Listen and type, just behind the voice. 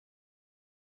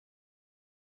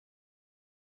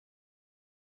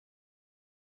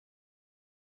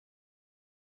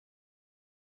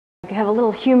have a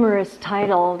little humorous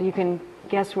title. You can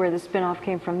guess where the spinoff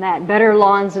came from that. Better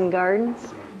Lawns and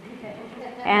Gardens.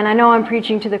 And I know I'm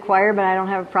preaching to the choir, but I don't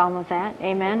have a problem with that.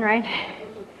 Amen, right?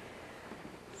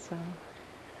 So,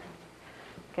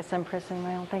 I guess I'm pressing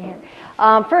my own thing here.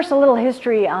 First, a little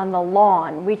history on the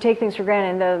lawn. We take things for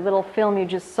granted. In the little film you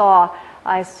just saw,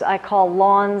 I call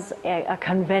lawns a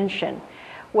convention.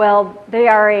 Well, they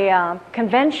are a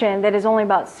convention that is only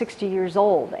about 60 years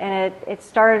old, and it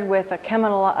started with the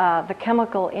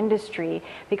chemical industry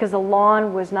because the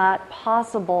lawn was not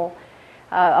possible.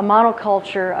 A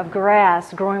monoculture of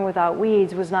grass growing without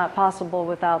weeds was not possible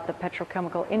without the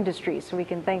petrochemical industry. So we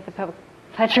can thank the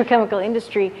petrochemical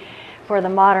industry for the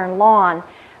modern lawn,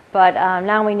 but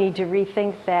now we need to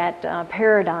rethink that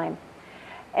paradigm.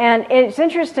 And it's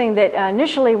interesting that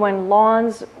initially when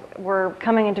lawns were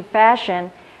coming into fashion,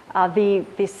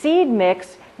 the seed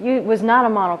mix was not a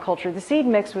monoculture. The seed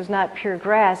mix was not pure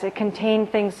grass. It contained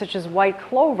things such as white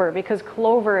clover, because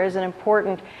clover is an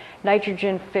important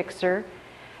nitrogen fixer,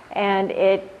 and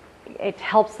it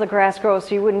helps the grass grow,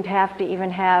 so you wouldn't have to even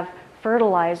have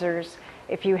fertilizers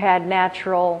if you had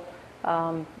natural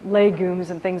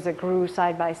legumes and things that grew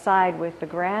side by side with the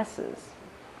grasses.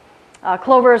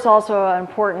 Clover is also an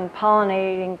important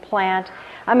pollinating plant.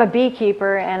 I'm a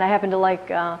beekeeper, and I happen to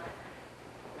like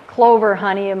clover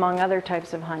honey among other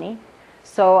types of honey.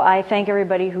 So I thank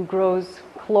everybody who grows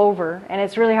clover, and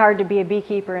it's really hard to be a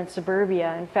beekeeper in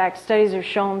suburbia. In fact, studies have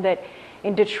shown that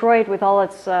in Detroit, with all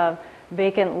its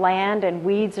vacant land and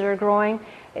weeds that are growing,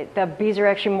 the bees are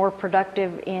actually more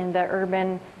productive in the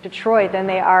urban Detroit than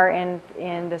they are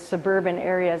in the suburban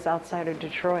areas outside of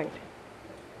Detroit.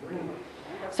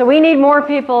 So we need more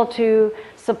people to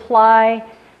supply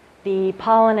the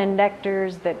pollen and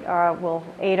nectars that will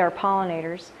aid our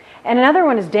pollinators. And another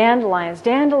one is dandelions.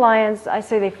 Dandelions, I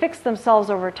say they fix themselves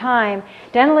over time.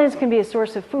 Dandelions can be a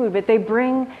source of food, but they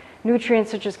bring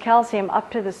nutrients such as calcium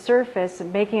up to the surface,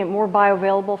 and making it more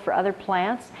bioavailable for other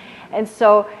plants. And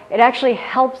so it actually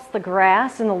helps the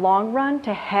grass in the long run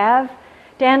to have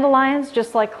dandelions,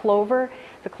 just like clover.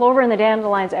 The clover and the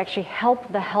dandelions actually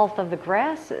help the health of the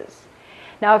grasses.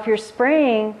 Now, if you're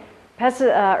spraying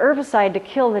herbicide to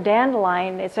kill the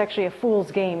dandelion, it's actually a fool's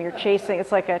game. You're chasing,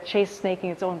 it's like a chase snaking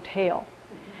its own tail.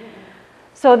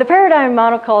 So the paradigm of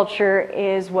monoculture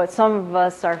is what some of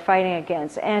us are fighting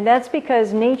against, and that's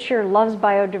because nature loves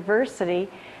biodiversity,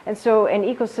 and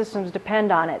ecosystems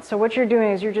depend on it. So what you're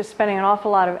doing is you're just spending an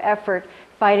awful lot of effort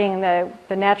fighting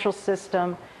the natural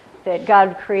system that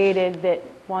God created that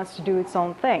wants to do its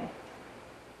own thing.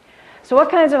 So what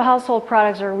kinds of household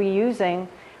products are we using?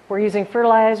 We're using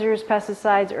fertilizers,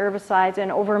 pesticides, herbicides,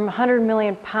 and over 100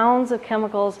 million pounds of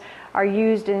chemicals are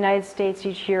used in the United States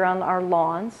each year on our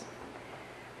lawns.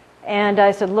 And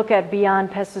I said, look at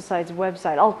Beyond Pesticides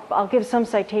website. I'll give some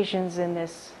citations in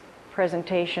this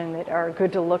presentation that are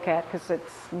good to look at, because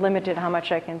it's limited how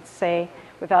much I can say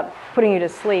without putting you to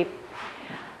sleep.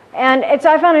 And I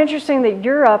found it interesting that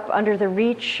Europe, under the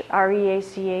REACH,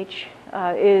 R-E-A-C-H,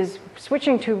 is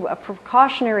switching to a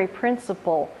precautionary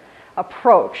principle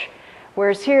approach,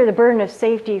 whereas here the burden of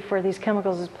safety for these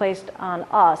chemicals is placed on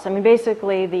us. I mean,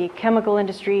 basically the chemical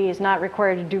industry is not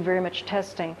required to do very much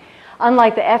testing.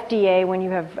 Unlike the FDA, when you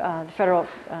have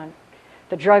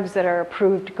the drugs that are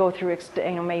approved go through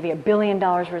maybe $1 billion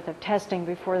worth of testing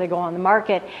before they go on the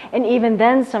market, and even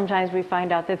then sometimes we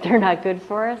find out that they're not good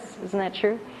for us. Isn't that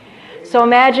true? So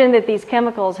imagine that these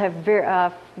chemicals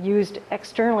have used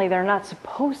externally. They're not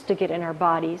supposed to get in our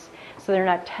bodies, so they're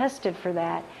not tested for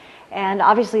that. And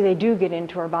obviously they do get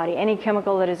into our body. Any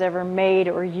chemical that is ever made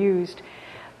or used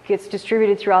gets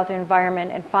distributed throughout the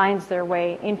environment and finds their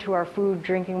way into our food,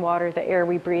 drinking water, the air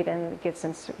we breathe, and it gets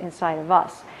inside of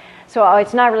us. So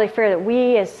it's not really fair that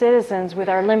we as citizens with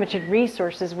our limited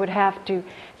resources would have to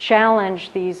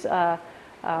challenge these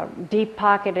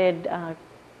deep-pocketed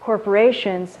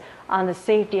corporations on the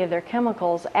safety of their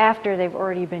chemicals after they've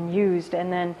already been used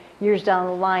and then years down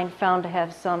the line found to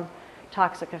have some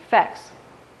toxic effects.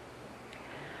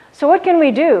 So what can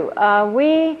we do?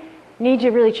 We need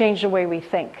to really change the way we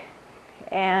think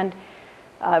and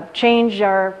change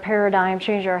our paradigm,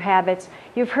 change our habits.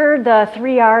 You've heard the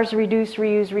 3 R's: reduce,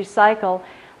 reuse, recycle,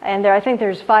 and I think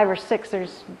there's 5 or 6.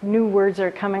 There's new words that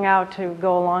are coming out to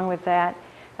go along with that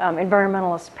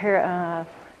environmentalist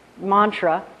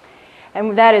mantra,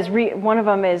 and that is one of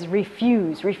them is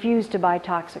refuse to buy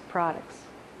toxic products.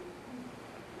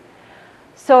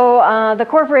 So the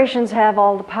corporations have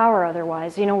all the power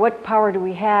otherwise. You know, what power do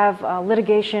we have?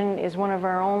 Litigation is one of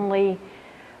our only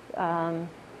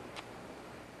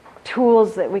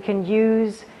tools that we can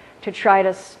use to try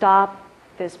to stop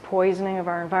this poisoning of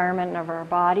our environment and of our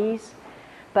bodies.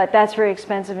 But that's very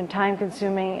expensive and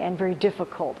time-consuming and very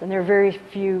difficult. And there are very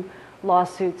few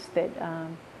lawsuits that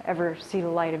ever see the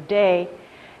light of day,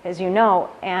 as you know.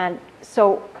 And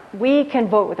so we can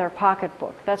vote with our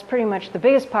pocketbook. That's pretty much the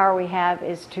biggest power we have,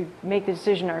 is to make the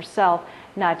decision ourselves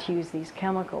not to use these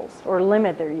chemicals or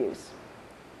limit their use.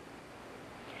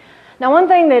 Now, one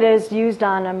thing that is used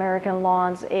on American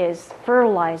lawns is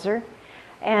fertilizer.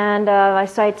 And I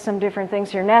cite some different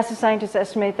things here. NASA scientists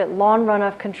estimate that lawn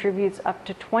runoff contributes up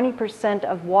to 20%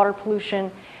 of water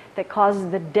pollution that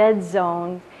causes the dead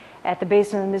zone at the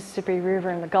basin of the Mississippi River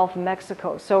and the Gulf of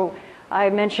Mexico. So I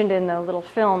mentioned in the little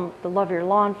film, the Love Your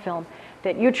Lawn film,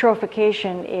 that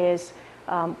eutrophication is,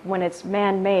 when it's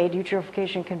man-made,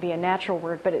 eutrophication can be a natural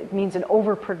word, but it means an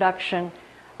overproduction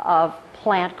of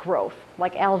plant growth,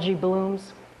 like algae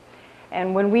blooms.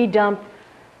 And when we dump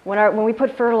When we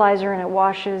put fertilizer and it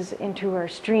washes into our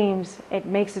streams, it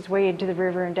makes its way into the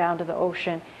river and down to the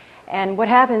ocean. And what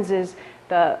happens is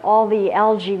all the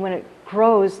algae, when it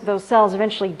grows, those cells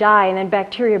eventually die, and then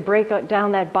bacteria break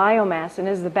down that biomass. And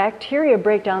as the bacteria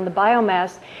break down the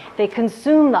biomass, they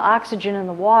consume the oxygen in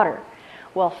the water.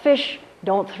 Well, fish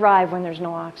don't thrive when there's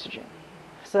no oxygen.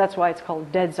 So that's why it's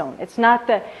called dead zone. It's not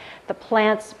the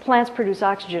plants produce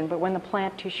oxygen, but when the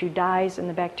plant tissue dies and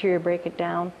the bacteria break it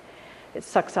down, it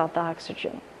sucks out the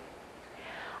oxygen.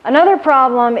 Another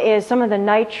problem is some of the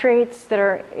nitrates that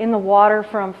are in the water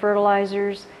from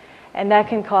fertilizers, and that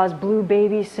can cause blue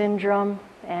baby syndrome,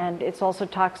 and it's also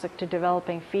toxic to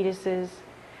developing fetuses.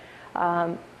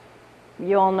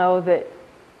 You all know that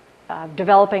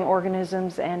developing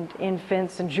organisms and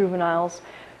infants and juveniles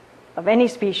of any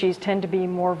species tend to be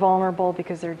more vulnerable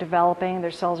because they're developing, their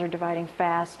cells are dividing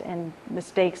fast, and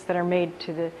mistakes that are made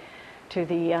to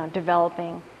the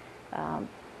developing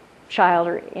child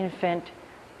or infant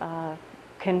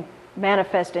can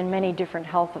manifest in many different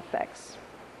health effects.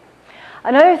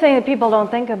 Another thing that people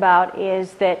don't think about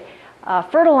is that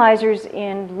fertilizers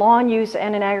in lawn use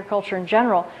and in agriculture in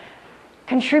general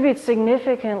contribute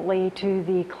significantly to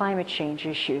the climate change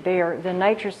issue. The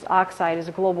nitrous oxide is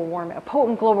a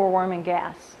potent global warming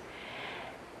gas,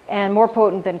 and more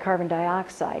potent than carbon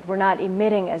dioxide. We're not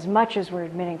emitting as much as we're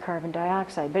emitting carbon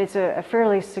dioxide, but it's a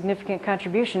fairly significant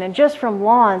contribution. And just from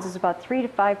lawns, it's about 3 to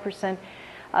 5%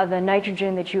 of the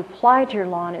nitrogen that you apply to your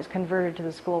lawn is converted to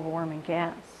this global warming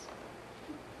gas.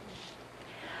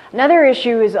 Another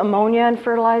issue is ammonia in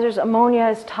fertilizers. Ammonia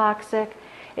is toxic.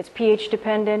 It's pH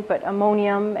dependent, but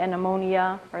ammonium and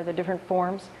ammonia are the different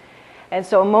forms. And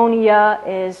so ammonia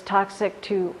is toxic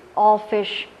to all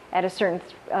fish at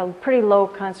a pretty low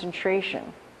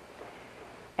concentration.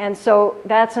 And so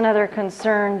that's another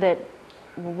concern, that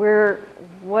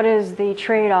what is the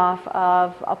trade-off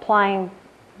of applying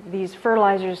these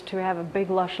fertilizers to have a big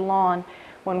lush lawn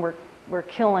when we're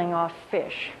killing off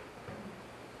fish.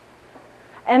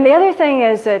 And the other thing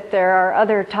is that there are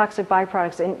other toxic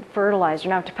byproducts in fertilizer.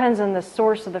 Now, it depends on the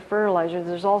source of the fertilizer.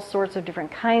 There's all sorts of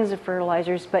different kinds of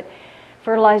fertilizers, but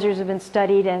fertilizers have been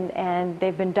studied and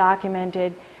they've been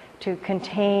documented to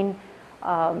contain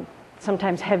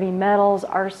sometimes heavy metals,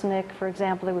 arsenic, for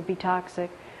example, that would be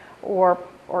toxic, or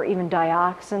even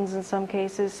dioxins in some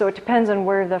cases. So it depends on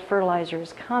where the fertilizer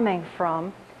is coming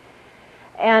from.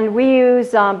 And we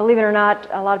use, believe it or not,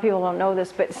 a lot of people don't know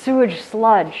this, but sewage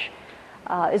sludge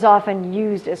is often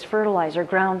used as fertilizer,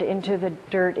 ground into the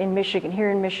dirt in Michigan,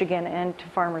 here in Michigan, and to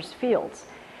farmers' fields.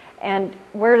 And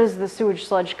where does the sewage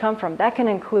sludge come from? That can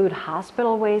include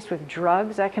hospital waste with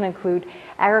drugs. That can include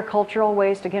agricultural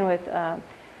waste, again, with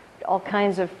all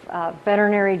kinds of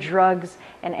veterinary drugs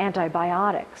and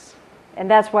antibiotics. And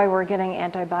that's why we're getting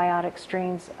antibiotic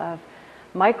strains of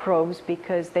microbes,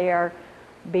 because they are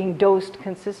being dosed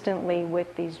consistently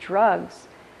with these drugs.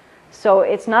 So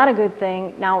it's not a good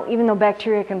thing. Now, even though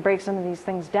bacteria can break some of these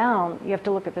things down, you have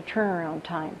to look at the turnaround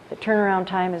time. The turnaround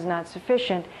time is not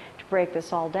sufficient to break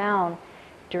this all down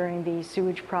during the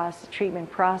sewage treatment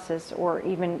process, or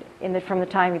even from the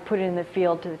time you put it in the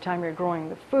field to the time you're growing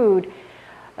the food.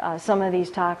 Some of these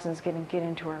toxins get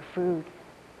into our food.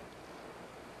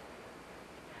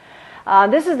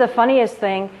 This is the funniest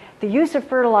thing. The use of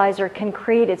fertilizer can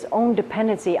create its own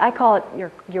dependency. I call it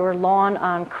your lawn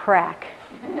on crack.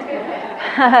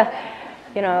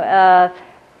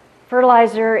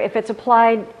 Fertilizer, if it's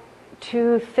applied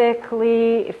too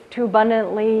thickly, too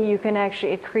abundantly,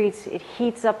 it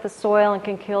heats up the soil and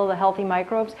can kill the healthy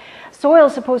microbes. Soil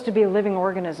is supposed to be a living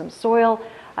organism.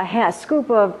 A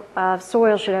scoop of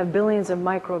soil should have billions of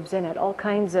microbes in it, all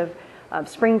kinds of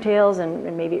springtails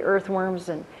and maybe earthworms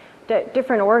and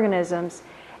different organisms.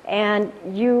 And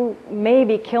you may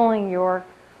be killing your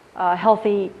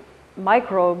healthy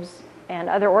microbes and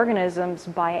other organisms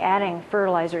by adding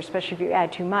fertilizer, especially if you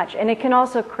add too much. And it can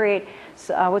also create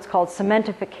what's called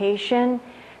cementification,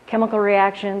 chemical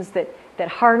reactions that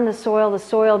harden the soil. The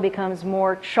soil becomes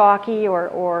more chalky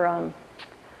or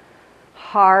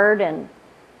hard and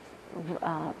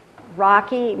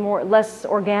rocky, less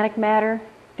organic matter.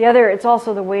 It's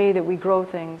also the way that we grow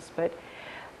things, but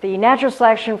the natural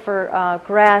selection for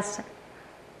grass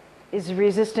is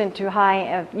resistant to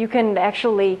high. You can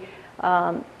actually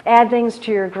add things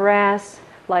to your grass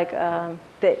like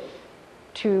that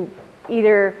to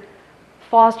either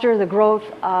foster the growth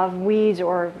of weeds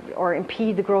or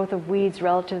impede the growth of weeds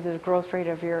relative to the growth rate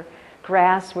of your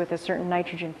grass with a certain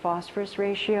nitrogen-phosphorus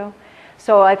ratio.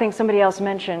 So I think somebody else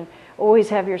mentioned always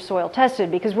have your soil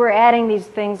tested, because we're adding these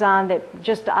things on that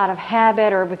just out of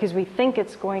habit or because we think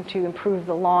it's going to improve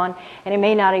the lawn, and it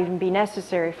may not even be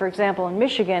necessary. For example, in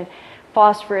Michigan,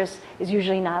 phosphorus is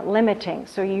usually not limiting,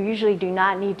 so you usually do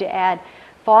not need to add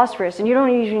phosphorus, and you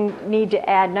don't usually need to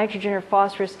add nitrogen or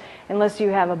phosphorus unless you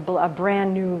have a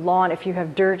brand new lawn, if you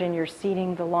have dirt and you're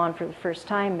seeding the lawn for the first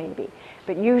time maybe.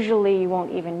 But usually you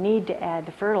won't even need to add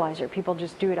the fertilizer. People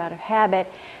just do it out of habit.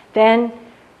 Then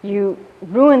you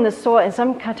ruin the soil, and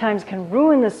sometimes can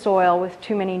ruin the soil with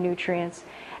too many nutrients,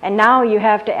 and now you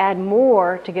have to add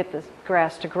more to get the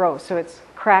grass to grow, so it's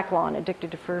crack lawn, addicted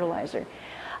to fertilizer.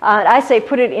 I say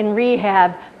put it in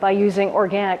rehab by using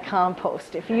organic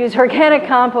compost. If you use organic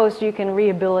compost, you can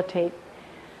rehabilitate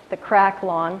the crack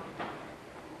lawn.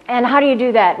 And how do you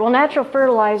do that? Well, natural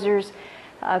fertilizers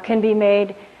can be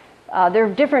made. There are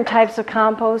different types of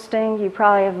composting. You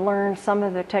probably have learned some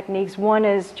of the techniques. One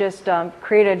is just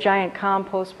create a giant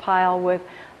compost pile with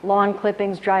lawn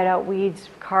clippings, dried out weeds,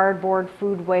 cardboard,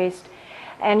 food waste.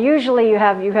 And usually you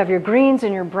have your greens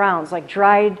and your browns, like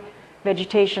dried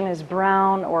vegetation is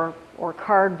brown or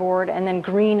cardboard, and then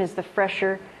green is the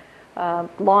fresher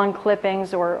lawn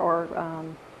clippings or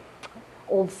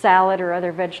old salad or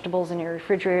other vegetables in your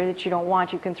refrigerator that you don't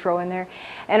want, you can throw in there.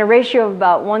 And a ratio of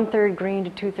about 1/3 green to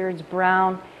 2/3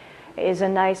 brown is a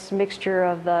nice mixture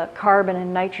of the carbon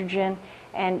and nitrogen.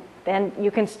 And then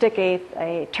you can stick a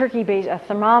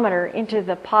thermometer into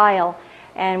the pile,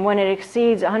 and when it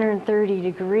exceeds 130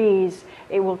 degrees,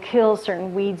 it will kill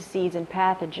certain weed seeds and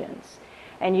pathogens.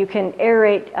 And you can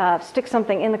aerate, stick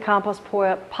something in the compost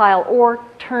pile or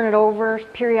turn it over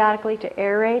periodically to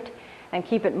aerate and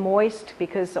keep it moist,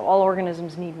 because all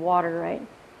organisms need water, right?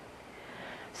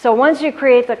 So once you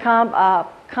create the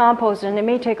compost, and it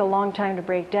may take a long time to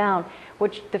break down,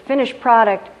 which the finished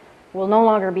product will no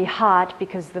longer be hot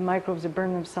because the microbes have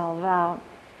burned themselves out.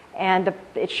 And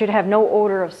it should have no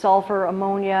odor of sulfur,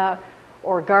 ammonia,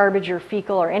 or garbage or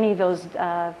fecal or any of those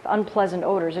unpleasant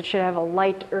odors. It should have a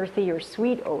light, earthy, or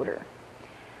sweet odor.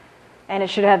 And it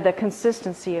should have the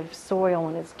consistency of soil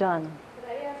when it's done. Could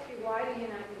I ask you, why do you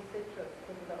not use citrus?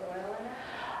 Because of the oil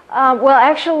in it? Well,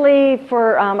 actually,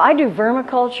 I do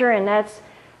vermiculture, and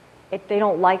they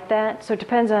don't like that. So it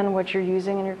depends on what you're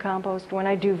using in your compost. When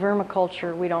I do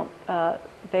vermiculture,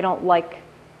 they don't like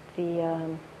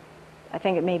the. I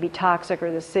think it may be toxic,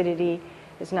 or the acidity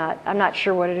is not. I'm not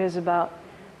sure what it is about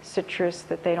citrus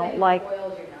that they don't like. Oils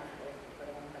you're not supposed to put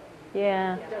on, but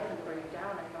Yeah. it doesn't break down.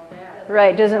 I know that.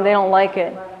 Right. They don't like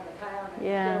it.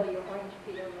 Yeah.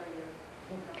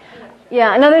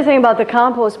 Yeah. Another thing about the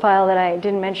compost pile that I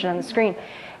didn't mention on the screen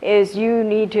is you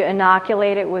need to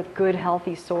inoculate it with good,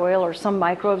 healthy soil or some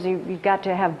microbes. You've got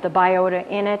to have the biota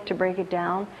in it to break it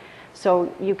down. So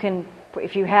you can,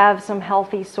 if you have some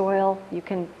healthy soil, you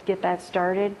can get that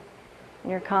started in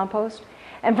your compost.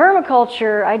 And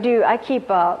vermiculture, I keep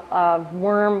a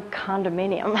worm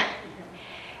condominium.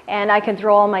 And I can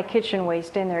throw all my kitchen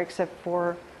waste in there, except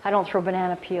for, I don't throw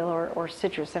banana peel or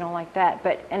citrus. I don't like that.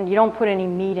 And you don't put any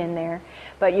meat in there.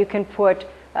 But you can put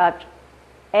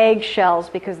egg shells,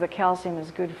 because the calcium is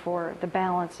good for the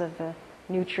balance of the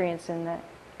nutrients in the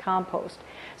compost.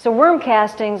 So worm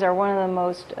castings are one of the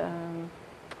most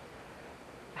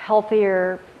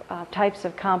healthier types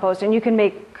of compost, and you can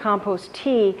make compost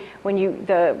tea when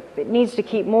it needs to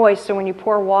keep moist. So when you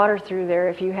pour water through there,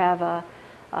 if you have a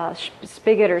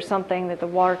spigot or something that the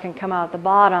water can come out at the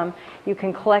bottom, you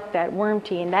can collect that worm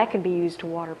tea, and that can be used to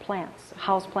water plants,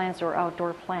 house plants or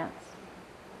outdoor plants.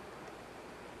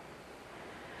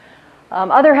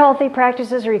 Other healthy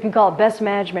practices, or you can call it best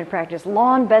management practice,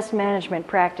 lawn best management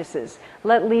practices.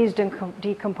 Let leaves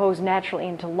decompose naturally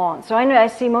into lawn. So I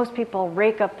see most people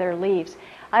rake up their leaves.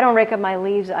 I don't rake up my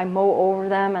leaves. I mow over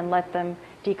them and let them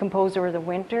decompose over the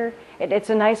winter. It's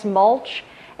a nice mulch,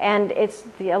 and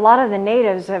a lot of the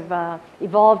natives have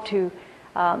evolved to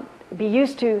be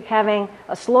used to having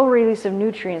a slow release of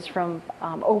nutrients from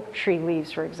oak tree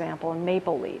leaves, for example, and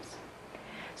maple leaves.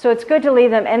 So it's good to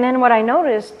leave them. And then what I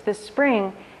noticed this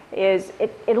spring is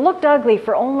it looked ugly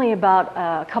for only about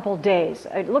a couple days.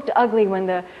 It looked ugly when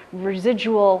the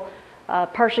residual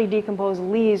partially decomposed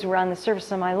leaves were on the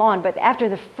surface of my lawn, but after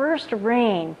the first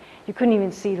rain, you couldn't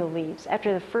even see the leaves.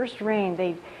 After the first rain,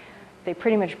 they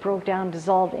pretty much broke down,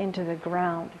 dissolved into the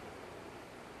ground.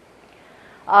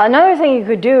 Another thing you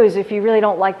could do is, if you really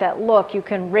don't like that look, you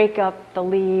can rake up the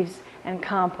leaves and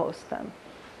compost them.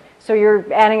 So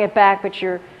you're adding it back, but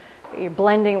you're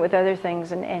blending it with other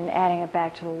things and adding it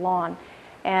back to the lawn.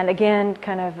 And again,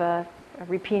 kind of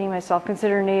repeating myself,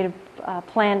 consider native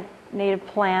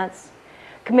plants.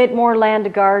 Commit more land to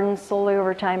gardens slowly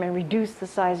over time and reduce the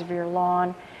size of your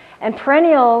lawn. And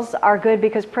perennials are good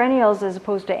because perennials, as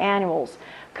opposed to annuals,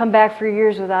 come back for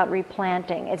years without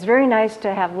replanting. It's very nice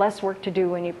to have less work to do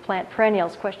when you plant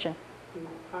perennials. Question? Do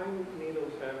pine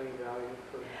needles have any value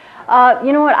for?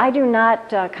 You know what? I do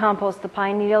not compost the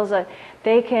pine needles.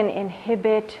 They can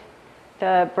inhibit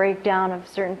the breakdown of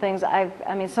certain things. I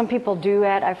mean, some people do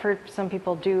add. I've heard some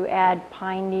people do add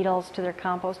pine needles to their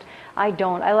compost. I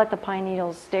don't. I let the pine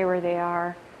needles stay where they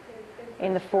are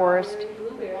in the forest.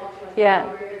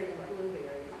 Yeah.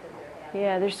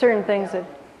 Yeah. There's certain things that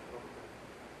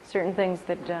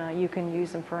you can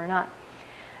use them for or not.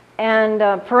 And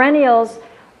perennials.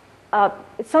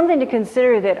 It's something to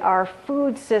consider that our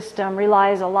food system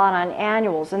relies a lot on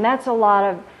annuals, and that's a lot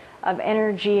of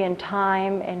energy and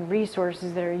time and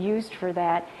resources that are used for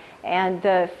that. And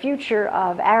the future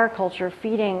of agriculture,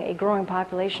 feeding a growing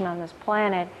population on this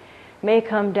planet, may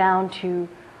come down to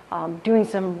doing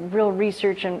some real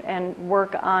research and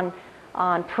work on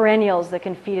perennials that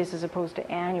can feed us as opposed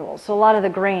to annuals. So a lot of the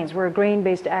grains, we're a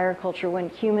grain-based agriculture. When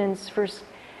humans first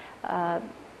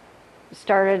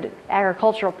started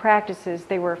agricultural practices,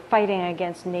 they were fighting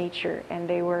against nature, and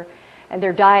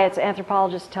their diets,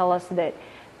 anthropologists tell us that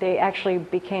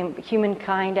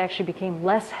humankind actually became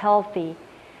less healthy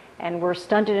and were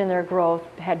stunted in their growth,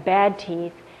 had bad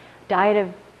teeth, died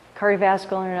of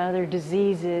cardiovascular and other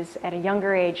diseases at a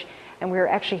younger age, and we were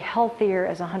actually healthier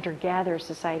as a hunter-gatherer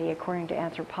society, according to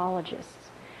anthropologists.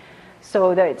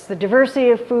 So it's the diversity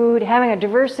of food, having a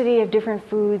diversity of different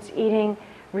foods,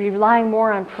 relying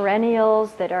more on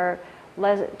perennials that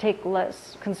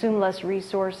consume less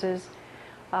resources,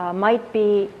 might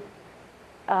be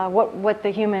what the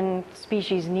human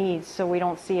species needs, so we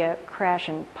don't see a crash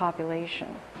in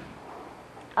population.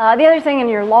 The other thing in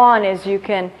your lawn is you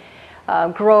can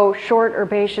grow short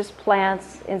herbaceous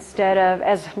plants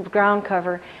as ground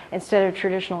cover instead of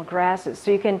traditional grasses.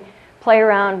 So you can play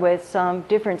around with some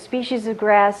different species of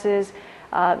grasses.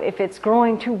 If it's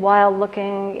growing too wild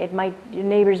looking, your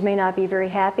neighbors may not be very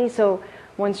happy. So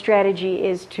one strategy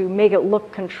is to make it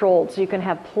look controlled. So you can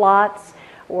have plots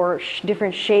or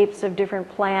different shapes of different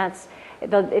plants.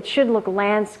 It should look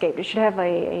landscaped. It should have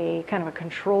a kind of a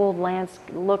controlled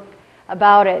look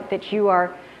about it, that you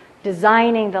are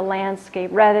designing the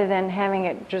landscape rather than having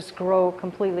it just grow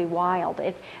completely wild.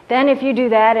 Then if you do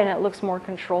that and it looks more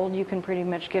controlled, you can pretty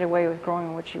much get away with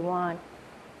growing what you want.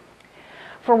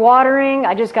 For watering,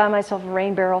 I just got myself a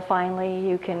rain barrel finally.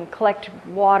 You can collect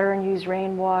water and use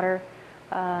rainwater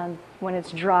when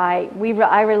it's dry.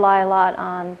 I rely a lot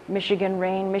on Michigan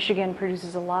rain. Michigan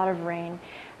produces a lot of rain.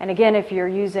 And again, if you're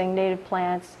using native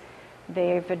plants,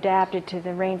 they've adapted to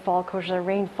the rainfall. Of course, the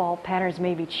rainfall patterns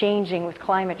may be changing with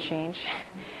climate change.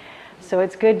 So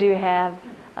it's good to have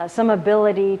some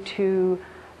ability to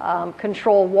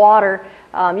control water.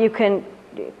 You can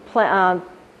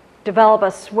develop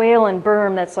a swale and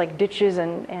berm that's like ditches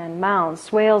and mounds,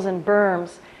 swales and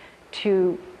berms,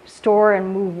 to store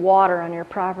and move water on your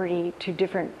property to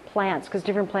different plants, because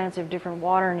different plants have different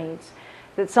water needs.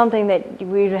 That's something that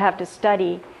we would have to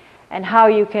study, and how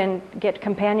you can get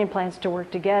companion plants to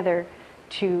work together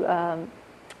to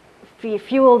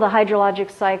fuel the hydrologic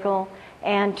cycle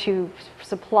and to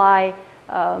supply,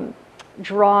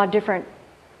 draw different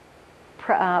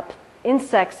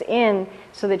insects in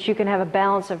so that you can have a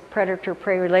balance of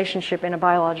predator-prey relationship in a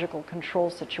biological control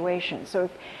situation. So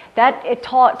it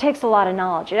takes a lot of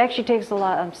knowledge. It actually takes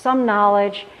some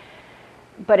knowledge,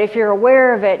 but if you're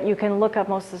aware of it, you can look up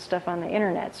most of the stuff on the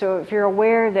internet. So if you're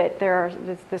aware that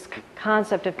this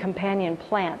concept of companion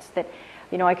plants, that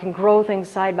I can grow things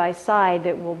side by side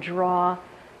that will draw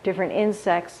different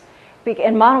insects.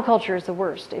 And monoculture is the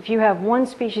worst. If you have one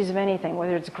species of anything,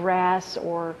 whether it's grass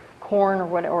or corn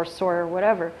or soy or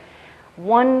whatever,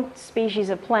 one species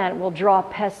of plant will draw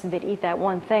pests that eat that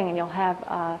one thing, and you'll have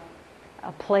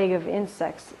a plague of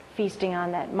insects feasting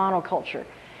on that monoculture.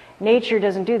 Nature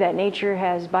doesn't do that. Nature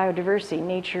has biodiversity.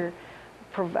 Nature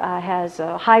has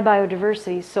high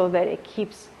biodiversity so that it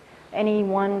keeps any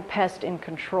one pest in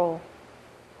control.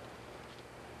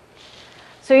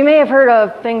 So you may have heard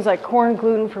of things like corn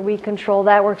gluten for weed control.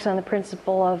 That works on the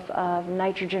principle of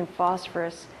nitrogen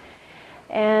phosphorus.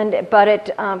 But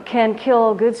it can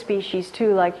kill good species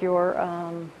too, like your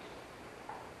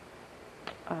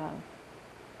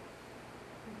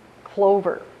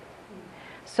clover.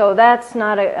 So that's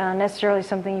not necessarily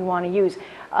something you want to use.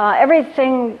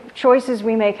 Choices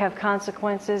we make have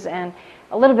consequences, and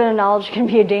a little bit of knowledge can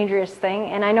be a dangerous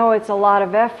thing. And I know it's a lot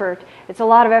of effort. It's a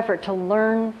lot of effort to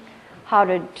learn how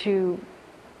to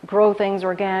grow things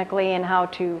organically and how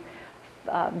to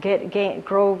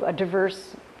grow a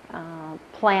diverse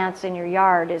plants in your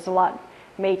yard.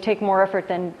 May take more effort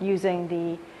than using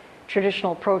the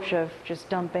traditional approach of just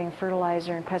dumping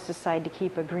fertilizer and pesticide to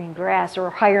keep a green grass, or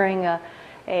hiring a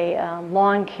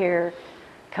lawn care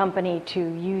company to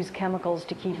use chemicals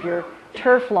to keep your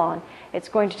turf lawn. It's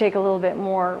going to take a little bit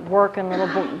more work and a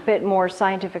little bit more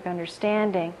scientific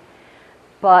understanding,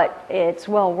 but it's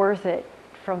well worth it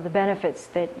from the benefits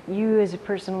that you as a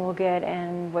person will get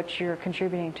and what you're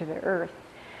contributing to the earth.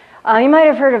 You might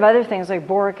have heard of other things like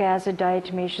boric acid,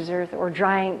 diatomaceous earth, or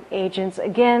drying agents.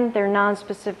 Again, they're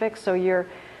non-specific, so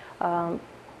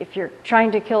if you're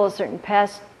trying to kill a certain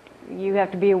pest, you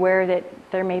have to be aware that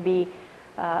there may be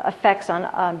effects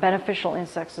on beneficial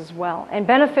insects as well. And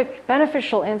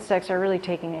beneficial insects are really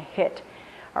taking a hit.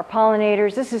 Our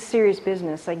pollinators, this is serious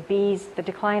business, like bees. The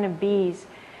decline of bees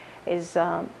is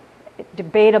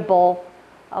debatable.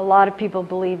 A lot of people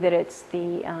believe that it's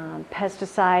the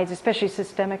pesticides, especially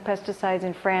systemic pesticides.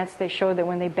 In France, they showed that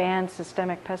when they banned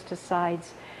systemic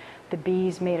pesticides, the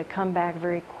bees made a comeback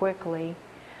very quickly.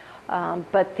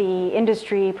 But the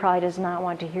industry probably does not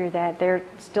want to hear that. They're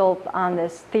still on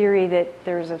this theory that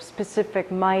there's a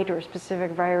specific mite or a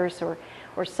specific virus or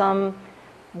some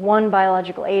one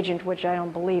biological agent, which I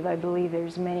don't believe. I believe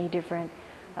there's many different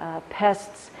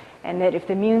pests, and that if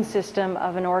the immune system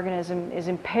of an organism is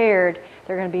impaired,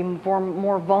 they're going to be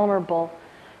more vulnerable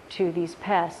to these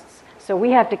pests. So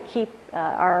we have to keep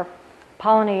our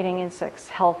pollinating insects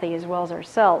healthy as well as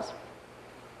ourselves.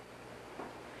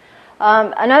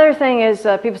 Another thing is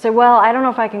people say, well, I don't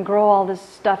know if I can grow all this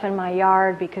stuff in my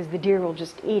yard because the deer will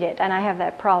just eat it. And I have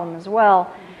that problem as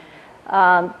well.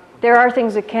 There are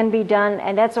things that can be done,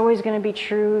 and that's always going to be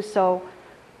true. So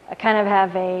I kind of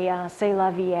have a c'est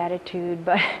la vie attitude,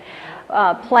 but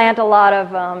plant a lot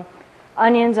of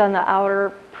onions on the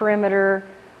outer perimeter,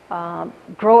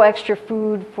 grow extra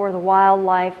food for the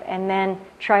wildlife, and then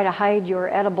try to hide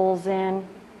your edibles in.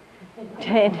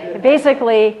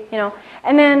 Basically,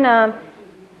 and then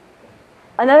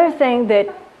another thing that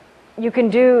you can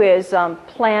do is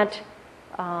plant.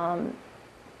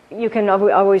 You can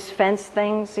always fence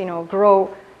things.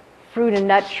 Grow fruit and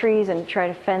nut trees and try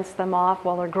to fence them off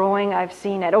while they're growing. I've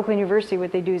seen at Oakland University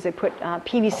what they do is they put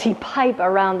PVC pipe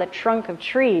around the trunk of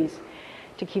trees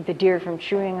to keep the deer from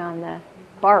chewing on the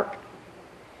bark.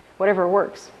 Whatever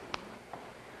works.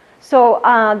 So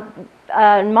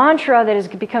a mantra that is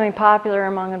becoming popular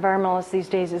among environmentalists these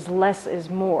days is less is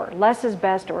more. Less is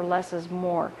best, or less is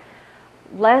more.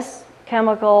 Less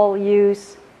chemical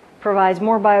use provides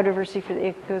more biodiversity for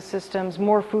the ecosystems,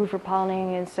 more food for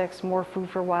pollinating insects, more food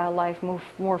for wildlife,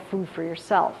 more food for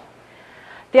yourself.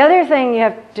 The other thing you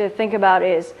have to think about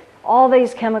is all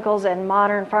these chemicals and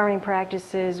modern farming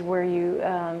practices where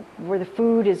the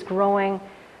food is growing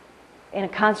in a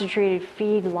concentrated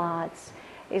feedlots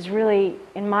is really,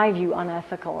 in my view,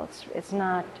 unethical. It's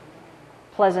not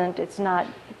pleasant. It's not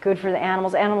good for the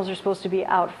animals. Animals are supposed to be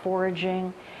out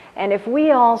foraging. And if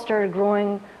we all started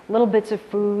growing little bits of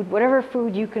food, whatever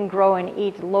food you can grow and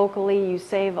eat locally, you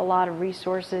save a lot of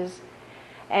resources.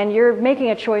 And you're making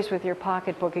a choice with your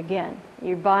pocketbook again.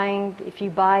 If you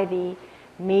buy the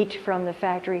meat from the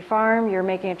factory farm, you're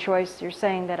making a choice. You're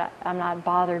saying that I'm not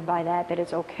bothered by that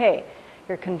it's okay.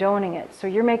 You're condoning it. So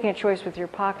you're making a choice with your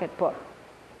pocketbook.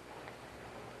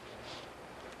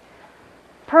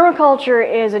 Permaculture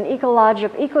is an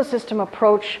ecosystem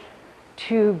approach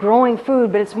to growing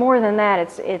food, but it's more than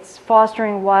that. It's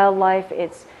fostering wildlife,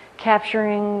 it's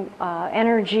capturing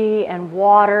energy and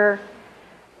water.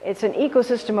 It's an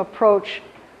ecosystem approach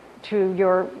to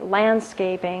your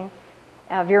landscaping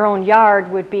of your own yard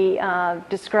would be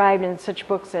described in such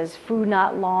books as Food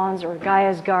Not Lawns or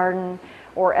Gaia's Garden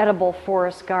or Edible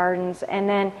Forest Gardens. And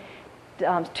then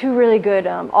two really good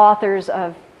authors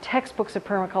of textbooks of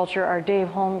permaculture are Dave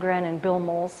Holmgren and Bill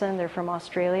Molson. They're from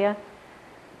Australia.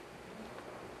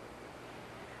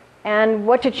 And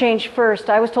what to change first?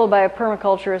 I was told by a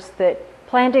permaculturist that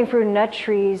planting fruit and nut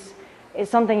trees is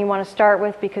something you want to start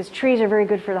with because trees are very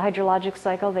good for the hydrologic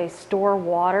cycle. They store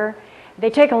water. They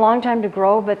take a long time to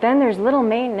grow, but then there's little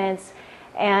maintenance,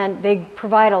 and they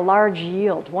provide a large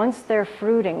yield. Once they're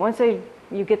fruiting,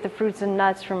 you get the fruits and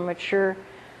nuts from a mature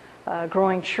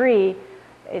growing tree,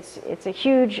 it's a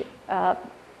huge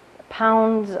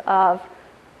pounds of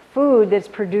food that's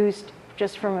produced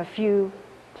just from a few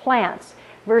plants.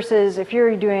 Versus if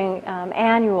you're doing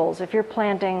annuals, if you're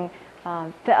planting,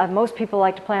 most people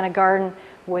like to plant a garden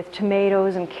with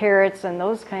tomatoes and carrots and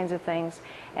those kinds of things,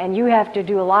 and you have to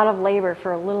do a lot of labor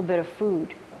for a little bit of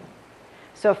food.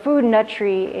 So a food nut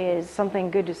tree is something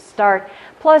good to start.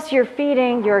 Plus you're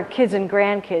feeding your kids and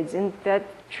grandkids, and that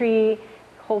tree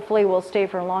hopefully will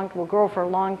grow for a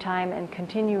long time and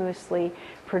continuously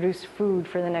produce food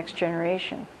for the next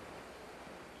generation.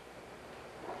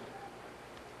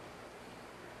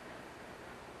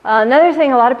 Another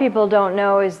thing a lot of people don't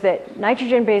know is that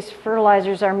nitrogen-based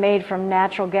fertilizers are made from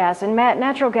natural gas. And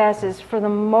natural gas is, for the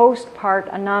most part,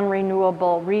 a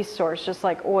non-renewable resource, just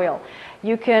like oil.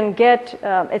 You can get,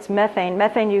 it's methane.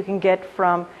 Methane you can get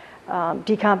from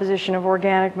decomposition of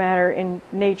organic matter in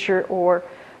nature or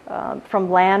from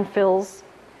landfills.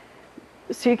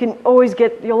 So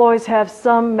you'll always have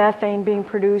some methane being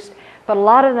produced. But a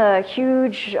lot of the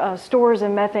huge stores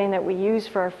of methane that we use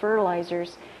for our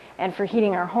fertilizers and for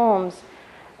heating our homes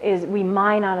is we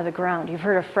mine out of the ground. You've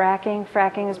heard of fracking.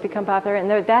 Fracking has become popular, and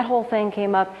that whole thing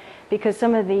came up because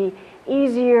some of the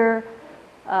easier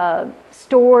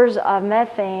stores of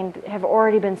methane have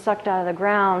already been sucked out of the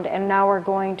ground, and now we're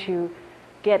going to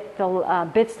get the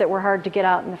bits that were hard to get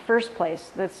out in the first place,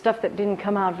 the stuff that didn't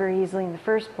come out very easily in the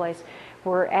first place.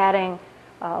 We're adding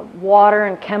water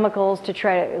and chemicals to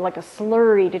try to, like a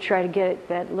slurry, to try to get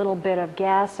that little bit of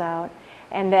gas out.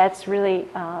 And that's really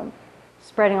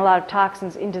spreading a lot of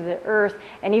toxins into the earth.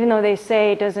 And even though they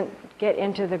say it doesn't get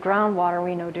into the groundwater,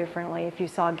 we know differently. If you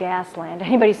saw Gasland,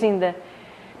 anybody seen the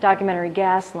documentary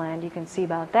Gasland, you can see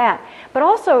about that. But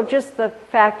also just the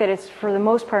fact that it's, for the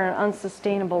most part, an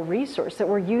unsustainable resource, that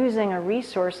we're using a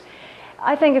resource.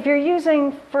 I think if you're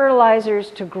using fertilizers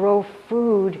to grow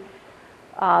food,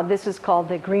 this is called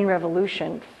the Green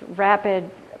Revolution,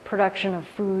 rapid production of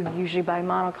food, usually by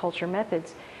monoculture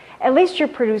methods. At least you're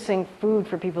producing food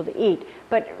for people to eat.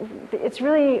 But it's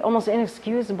really almost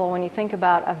inexcusable when you think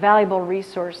about a valuable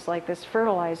resource like this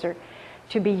fertilizer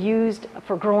to be used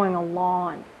for growing a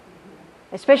lawn.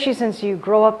 Especially since you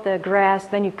grow up the grass,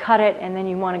 then you cut it, and then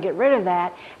you want to get rid of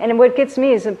that. And what gets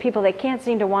me is the people that can't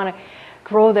seem to want to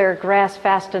grow their grass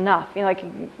fast enough.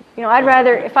 I'd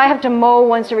rather, if I have to mow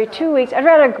once every 2 weeks, I'd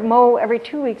rather mow every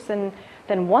 2 weeks than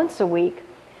once a week.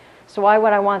 So why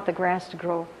would I want the grass to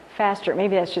grow faster?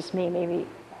 Maybe that's just me. Maybe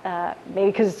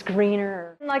because it's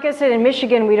greener. Like I said, in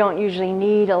Michigan, we don't usually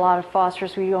need a lot of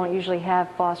phosphorus. We don't usually have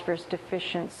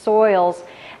phosphorus-deficient soils.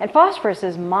 And phosphorus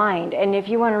is mined. And if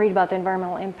you want to read about the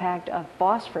environmental impact of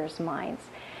phosphorus mines,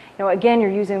 again, you're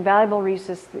using valuable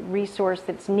resource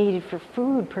that's needed for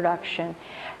food production,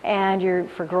 and you're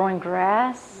for growing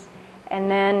grass,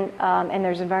 and then and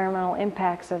there's environmental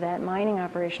impacts of that mining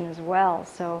operation as well.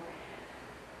 So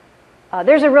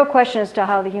there's a real question as to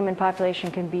how the human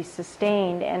population can be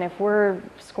sustained, and if we're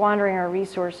squandering our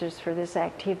resources for this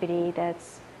activity,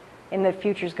 that's in the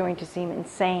future is going to seem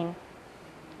insane.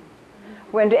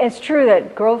 When it's true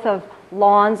that growth of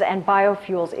lawns and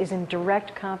biofuels is in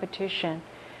direct competition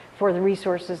for the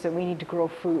resources that we need to grow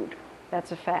food.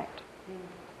 That's a fact.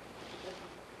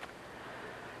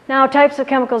 Now, types of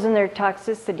chemicals and their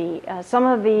toxicity. Some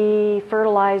of the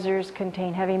fertilizers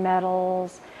contain heavy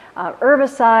metals.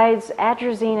 Herbicides,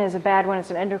 atrazine is a bad one. It's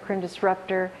an endocrine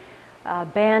disruptor,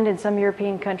 banned in some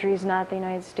European countries, not the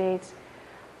United States.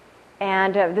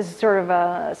 And this is sort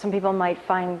of some people might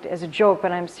find as a joke,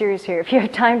 but I'm serious here. If you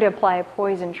have time to apply a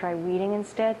poison, try weeding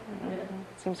instead.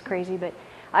 It seems crazy, but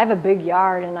I have a big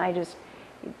yard, and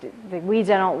the weeds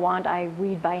I don't want, I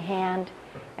weed by hand.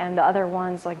 And the other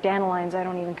ones, like dandelions, I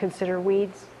don't even consider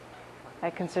weeds. I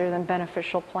consider them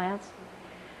beneficial plants.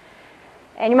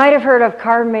 And you might have heard of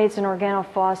carbamates and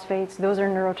organophosphates. Those are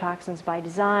neurotoxins by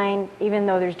design. Even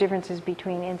though there's differences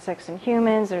between insects and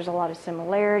humans, there's a lot of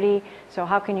similarity. So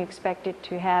how can you expect it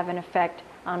to have an effect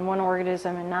on one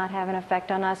organism and not have an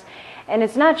effect on us? And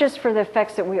it's not just for the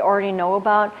effects that we already know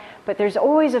about, but there's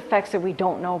always effects that we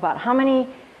don't know about. How many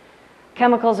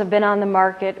chemicals have been on the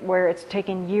market where it's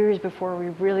taken years before we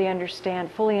really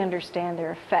fully understand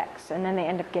their effects, and then they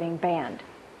end up getting banned?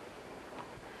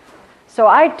 So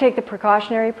I take the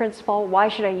precautionary principle. Why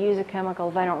should I use a chemical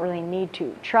if I don't really need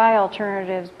to? Try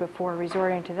alternatives before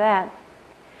resorting to that.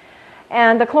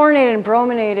 And the chlorinated and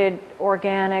brominated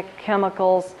organic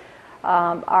chemicals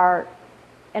are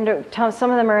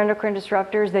some of them are endocrine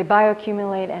disruptors. They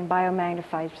bioaccumulate and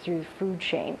biomagnify through the food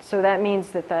chain. So that means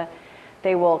that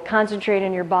they will concentrate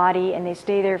in your body and they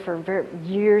stay there for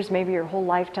years, maybe your whole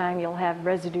lifetime. You'll have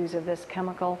residues of this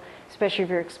chemical, especially if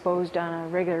you're exposed on a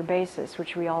regular basis,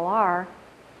 which we all are.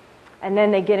 And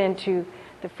then they get into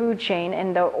the food chain,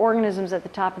 and the organisms at the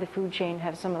top of the food chain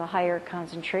have some of the higher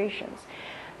concentrations.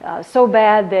 So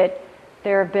bad that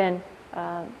there have been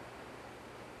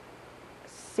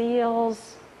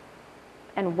seals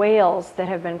and whales that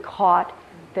have been caught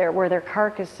there where their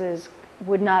carcasses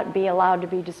would not be allowed to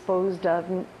be disposed of.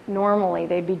 Normally,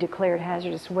 they'd be declared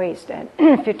hazardous waste at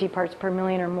 50 parts per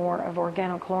million or more of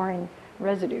organochlorine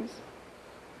residues.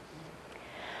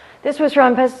 This was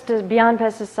from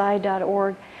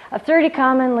beyondpesticide.org. Of 30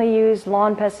 commonly used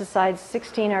lawn pesticides,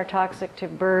 16 are toxic to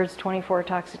birds, 24 are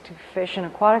toxic to fish and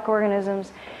aquatic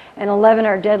organisms, and 11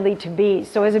 are deadly to bees.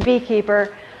 So as a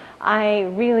beekeeper, I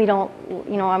really don't,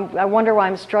 I wonder why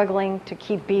I'm struggling to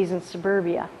keep bees in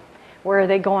suburbia. Where are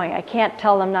they going? I can't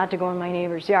tell them not to go in my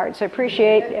neighbor's yard. So I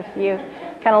appreciate if you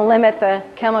kind of limit the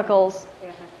chemicals.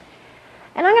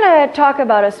 And I'm going to talk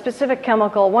about a specific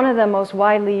chemical, one of the most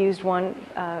widely used one,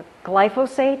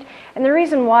 glyphosate. And the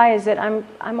reason why is that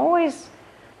I'm always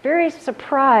very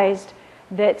surprised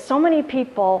that so many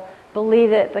people believe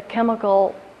that the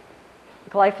chemical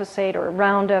glyphosate or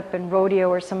Roundup and Rodeo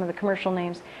or some of the commercial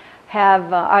names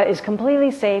is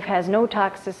completely safe, has no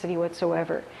toxicity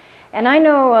whatsoever. And I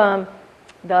know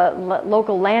the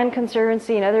local land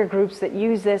conservancy and other groups that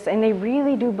use this, and they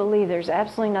really do believe there's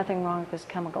absolutely nothing wrong with this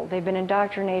chemical. They've been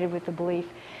indoctrinated with the belief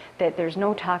that there's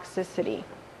no toxicity.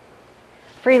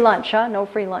 Free lunch, huh? No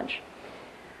free lunch.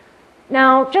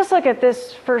 Now, just look at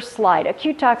this first slide,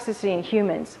 acute toxicity in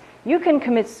humans. You can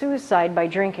commit suicide by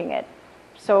drinking it.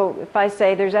 So if I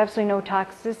say there's absolutely no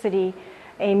toxicity,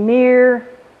 a mere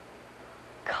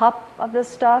cup of this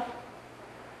stuff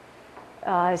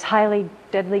is highly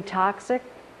deadly toxic.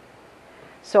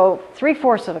 So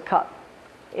 3/4 of a cup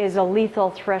is a lethal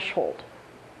threshold.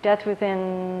 Death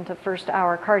within the first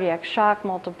hour, cardiac shock,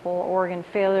 multiple organ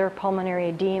failure, pulmonary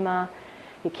edema.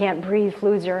 You can't breathe,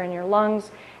 fluids are in your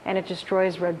lungs, and it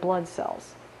destroys red blood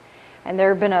cells. And there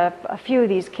have been a few of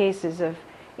these cases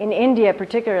in India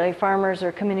particularly, farmers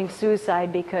are committing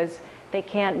suicide because they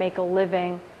can't make a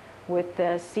living with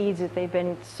the seeds that they've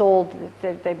been sold.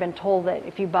 That they've been told that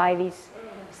if you buy these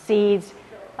seeds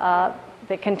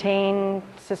that contain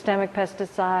systemic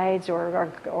pesticides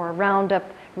or Roundup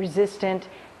resistant,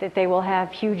 that they will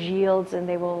have huge yields and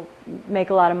they will make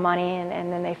a lot of money,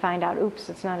 and then they find out, oops,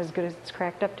 it's not as good as it's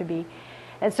cracked up to be.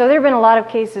 And so there have been a lot of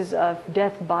cases of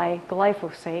death by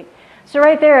glyphosate. So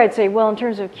right there I'd say, well, in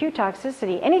terms of acute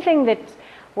toxicity, anything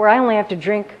where I only have to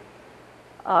drink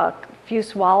a few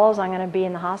swallows, I'm going to be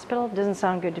in the hospital, doesn't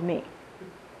sound good to me.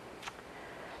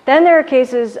 Then there are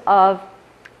cases of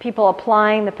people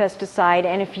applying the pesticide,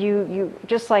 and if you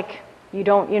just like you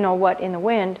don't, in the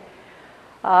wind,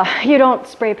 you don't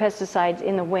spray pesticides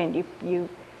in the wind. You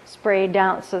spray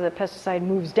down so the pesticide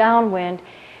moves downwind,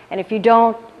 and if you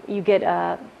don't, you get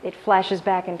it flashes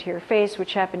back into your face,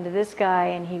 which happened to this guy,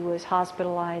 and he was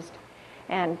hospitalized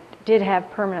and did have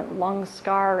permanent lung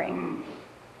scarring.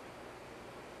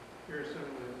 You're assuming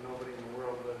that nobody in the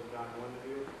world lives downwind of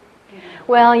you?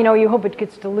 Well, you hope it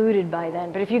gets diluted by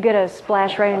then, but if you get a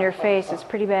splash right in your face, it's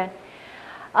pretty bad.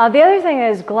 The other thing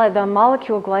is the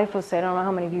molecule glyphosate. I don't know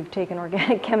how many of you have taken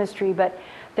organic chemistry, but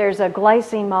there's a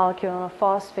glycine molecule and a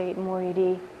phosphate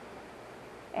moiety,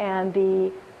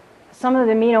 and some of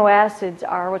the amino acids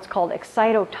are what's called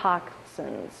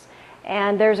excitotoxins.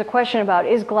 And there's a question about,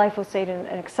 is glyphosate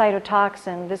an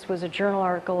excitotoxin? This was a journal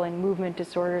article in Movement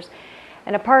Disorders.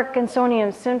 And a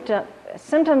Parkinsonian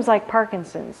symptoms like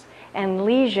Parkinson's and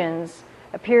lesions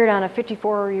appeared on a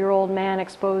 54-year-old man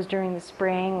exposed during the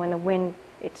spraying when the wind,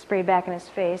 it sprayed back in his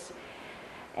face.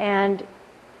 And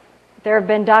there have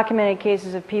been documented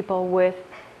cases of people with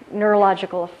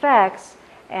neurological effects,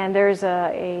 and there's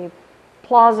a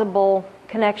plausible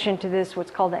connection to this,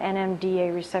 what's called the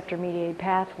NMDA receptor-mediated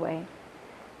pathway.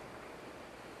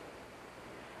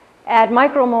 At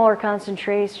micromolar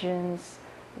concentrations,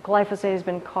 glyphosate has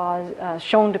been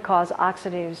shown to cause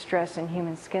oxidative stress in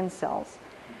human skin cells,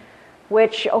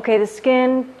 which, okay, the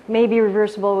skin may be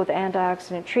reversible with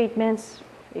antioxidant treatments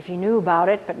if you knew about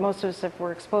it, but most of us, if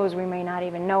we're exposed, we may not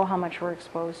even know how much we're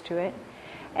exposed to it.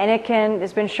 And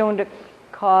it's been shown to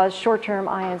cause short-term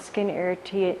eye and skin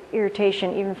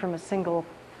irritation even from a single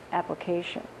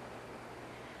application.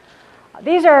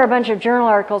 These are a bunch of journal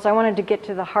articles. I wanted to get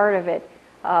to the heart of it,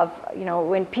 of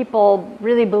when people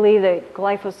really believe that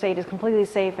glyphosate is completely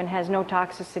safe and has no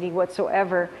toxicity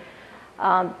whatsoever.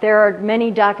 There are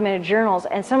many documented journals,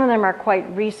 and some of them are quite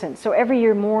recent. So every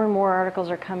year more and more articles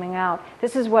are coming out.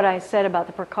 This is what I said about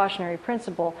the precautionary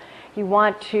principle. You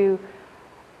want to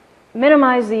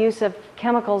minimize the use of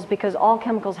chemicals because all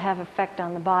chemicals have effect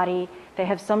on the body. They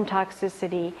have some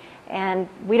toxicity, and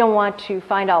we don't want to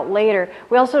find out later.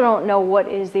 We also don't know what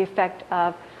is the effect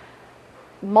of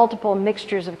multiple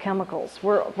mixtures of chemicals.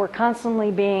 We're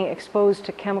constantly being exposed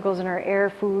to chemicals in our air,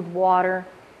 food, water.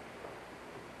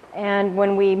 And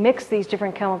when we mix these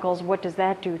different chemicals, what does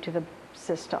that do to the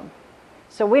system?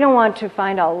 So we don't want to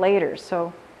find out later.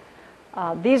 So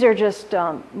these are just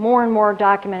more and more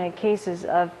documented cases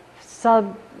of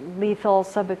sublethal,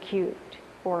 subacute,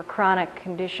 or chronic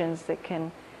conditions that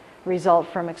can result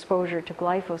from exposure to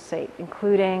glyphosate,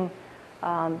 including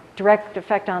direct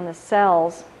effect on the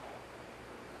cells.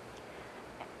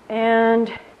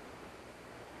 And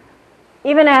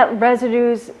even at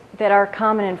residues that are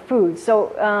common in food.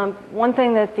 So one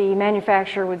thing that the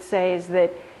manufacturer would say is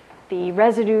that the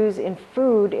residues in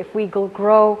food, if we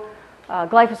grow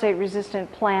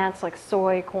glyphosate-resistant plants like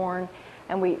soy, corn,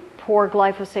 and we pour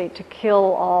glyphosate to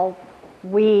kill all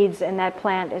weeds and that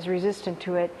plant is resistant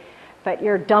to it, but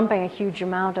you're dumping a huge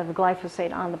amount of the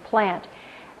glyphosate on the plant,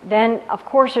 then of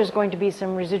course there's going to be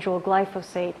some residual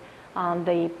glyphosate on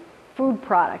the food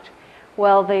product.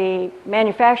 Well, the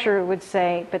manufacturer would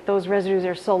say, but those residues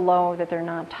are so low that they're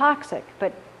not toxic.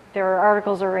 But there are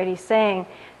articles already saying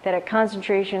that at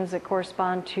concentrations that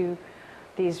correspond to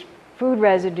these food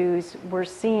residues, we're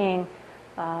seeing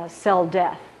cell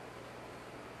death.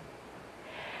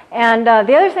 And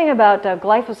the other thing about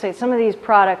glyphosate, some of these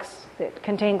products that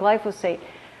contain glyphosate,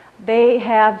 they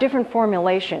have different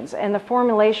formulations. And the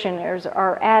formulation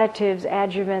are additives,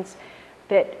 adjuvants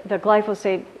that the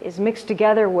glyphosate is mixed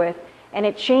together with, and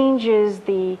it changes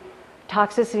the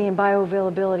toxicity and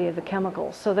bioavailability of the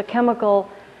chemicals. So the chemical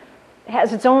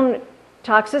has its own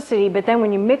toxicity, but then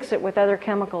when you mix it with other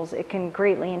chemicals, it can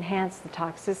greatly enhance the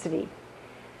toxicity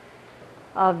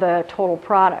of the total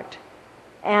product.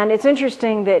 And it's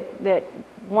interesting that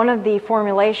one of the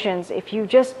formulations, if you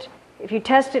test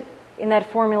it in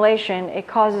that formulation, it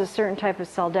causes a certain type of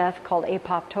cell death called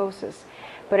apoptosis.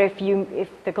 But if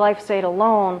the glyphosate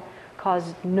alone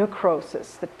caused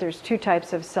necrosis, that there's two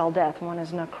types of cell death. One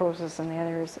is necrosis and the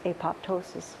other is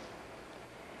apoptosis.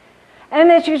 And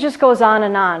it just goes on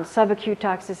and on. Subacute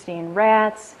toxicity in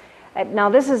rats. Now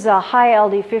this is a high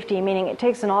LD50, meaning it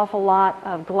takes an awful lot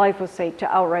of glyphosate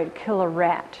to outright kill a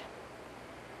rat.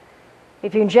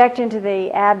 If you inject into the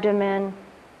abdomen,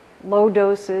 low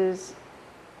doses,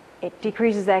 it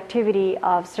decreases the activity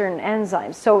of certain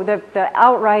enzymes. So the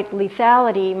outright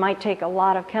lethality might take a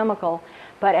lot of chemical,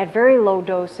 but at very low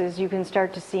doses you can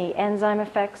start to see enzyme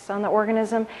effects on the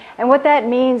organism. And what that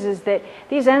means is that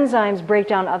these enzymes break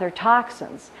down other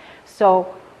toxins.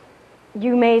 So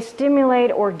you may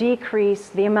stimulate or decrease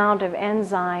the amount of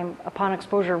enzyme upon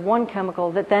exposure of one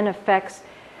chemical that then affects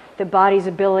the body's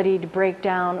ability to break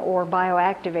down or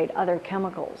bioactivate other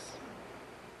chemicals.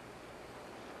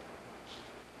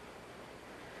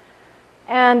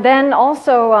 And then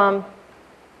also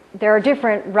there are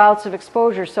different routes of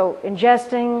exposure. So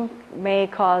ingesting may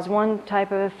cause one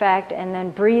type of effect, and then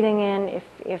breathing in,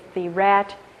 if the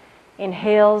rat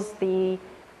inhales the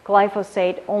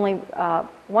glyphosate, only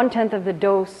 1/10 of the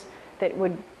dose that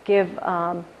would give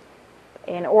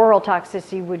an oral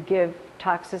toxicity would give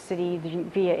toxicity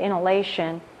via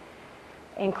inhalation,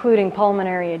 including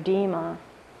pulmonary edema.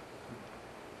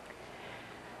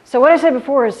 So what I said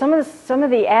before is some of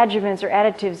the adjuvants or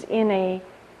additives in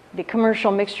the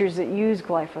commercial mixtures that use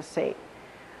glyphosate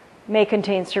may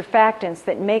contain surfactants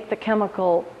that make the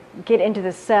chemical get into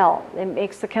the cell. It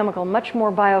makes the chemical much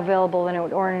more bioavailable than it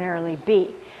would ordinarily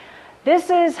be. This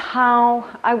is how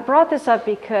I brought this up,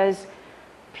 because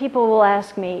people will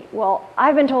ask me, well,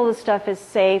 I've been told this stuff is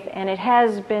safe and it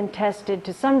has been tested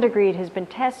to some degree. It has been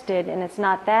tested and it's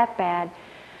not that bad.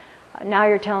 Now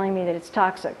you're telling me that it's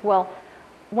toxic. Well,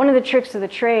 one of the tricks of the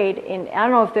trade, and I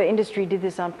don't know if the industry did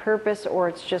this on purpose or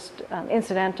it's just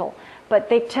incidental, but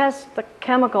they test the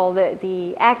chemical,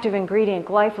 the active ingredient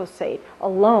glyphosate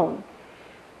alone.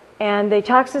 And the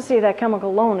toxicity of that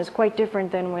chemical alone is quite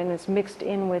different than when it's mixed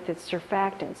in with its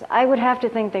surfactants. I would have to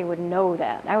think they would know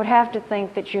that. I would have to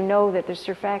think that you know that the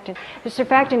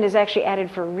surfactant is actually added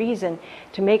for a reason,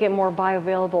 to make it more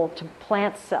bioavailable to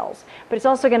plant cells. But it's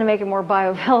also going to make it more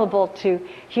bioavailable to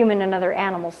human and other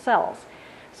animal cells.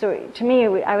 So to me,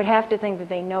 I would have to think that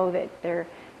they know that they're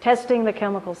testing the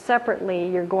chemicals separately.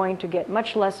 You're going to get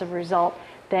much less of a result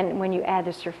than when you add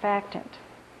the surfactant.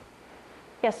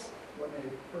 Yes? When they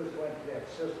first went to that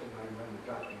system, I remember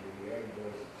talking to the ag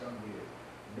boys, that some of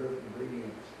the inert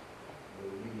ingredients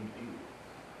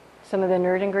Some of the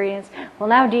inert ingredients. Well,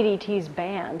 now DDT is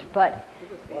banned, but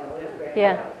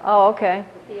yeah. Oh, okay.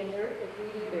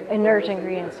 Inert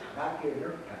ingredients.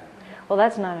 Well,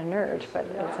 that's not inert, but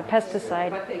it's a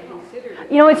pesticide. But they considered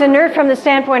it. You know, it's inert from the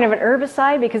standpoint of an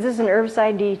herbicide because this is an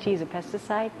herbicide. DDT is a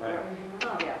pesticide.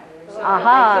 Yeah.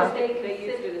 Aha. They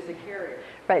used it as a carrier.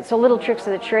 Right. So little tricks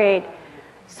of the trade.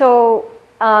 So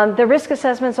the risk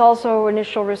assessments, also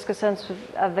initial risk assessments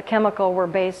of the chemical, were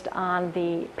based on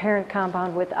the parent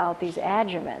compound without these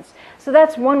adjuvants. So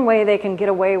that's one way they can get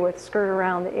away with, skirt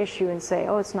around the issue and say,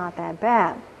 oh, it's not that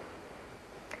bad.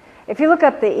 If you look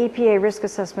up the EPA risk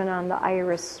assessment on the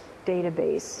IRIS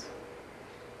database,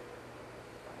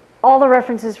 all the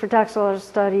references for toxicology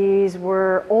studies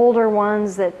were older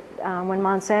ones that when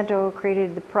Monsanto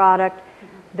created the product,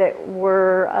 that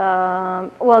were,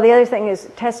 well, the other thing is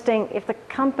testing. If the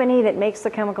company that makes the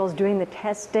chemical is doing the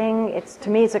testing, to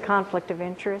me it's a conflict of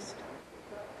interest.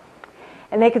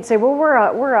 And they could say, well,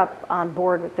 we're up on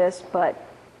board with this, but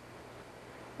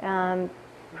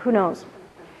who knows?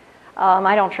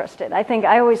 I don't trust it.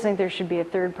 I always think there should be a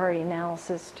third-party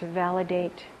analysis to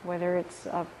validate whether it's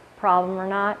a problem or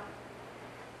not.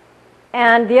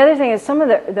 And the other thing is some of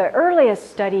the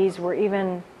earliest studies were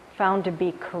even found to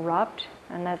be corrupt.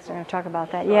 And I'm going to talk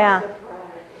about that. Yeah.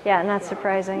 Yeah, not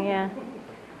surprising, yeah.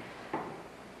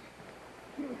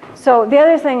 So the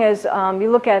other thing is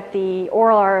you look at the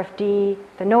oral RFD,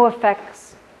 the no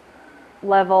effects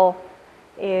level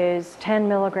is 10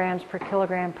 milligrams per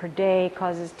kilogram per day,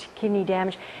 causes kidney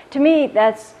damage. To me,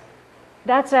 that's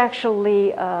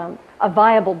actually a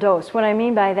viable dose. What I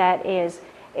mean by that is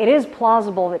it is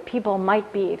plausible that people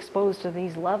might be exposed to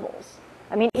these levels.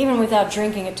 I mean, even without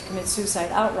drinking it to commit suicide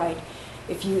outright,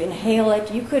 if you inhale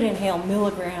it, you could inhale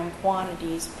milligram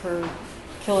quantities per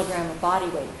kilogram of body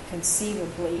weight,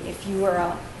 conceivably, if you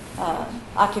were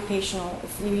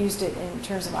if you used it in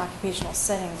terms of occupational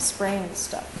settings, spraying the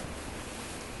stuff.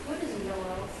 What does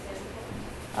NOEL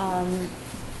stand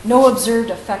for? No observed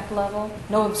effect level,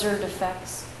 no observed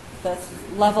effects. The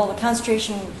level, the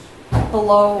concentration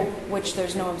below which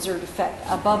there's no observed effect.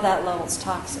 Above that level, it's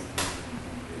toxic.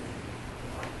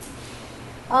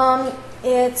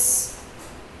 It's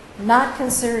not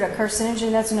considered a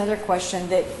carcinogen. That's another question.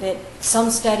 That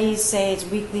some studies say it's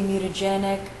weakly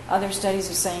mutagenic. Other studies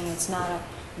are saying it's not a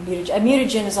mutagen. A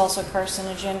mutagen is also a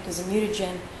carcinogen because a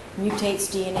mutagen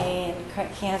mutates DNA,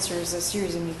 and cancer is a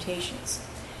series of mutations.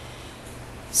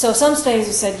 So some studies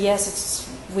have said yes,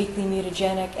 it's weakly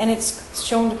mutagenic, and it's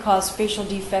shown to cause facial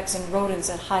defects in rodents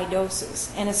at high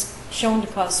doses, and it's shown to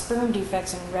cause sperm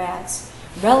defects in rats,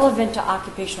 relevant to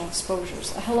occupational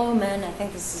exposures. Hello, men. I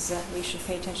think this is we should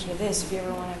pay attention to this if you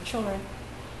ever want to have children,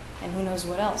 and who knows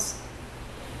what else.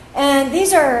 And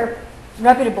these are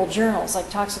reputable journals like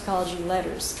Toxicology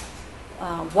Letters.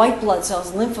 White blood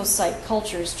cells, lymphocyte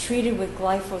cultures treated with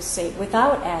glyphosate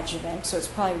without adjuvant, so it's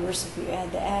probably worse if you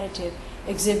add the additive,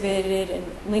 exhibited a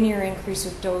linear increase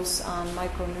with dose on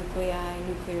micronuclei,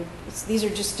 nuclear. These are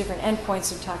just different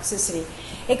endpoints of toxicity.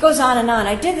 It goes on and on.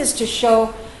 I did this to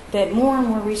show that more and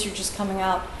more research is coming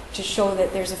out to show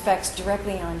that there's effects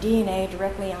directly on DNA,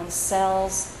 directly on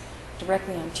cells,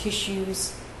 directly on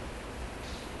tissues.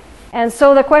 And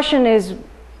so the question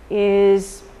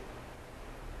is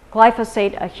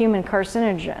glyphosate a human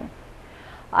carcinogen?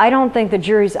 I don't think the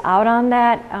jury's out on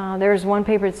that. There's one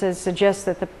paper that suggests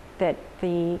that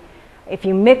if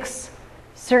you mix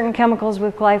certain chemicals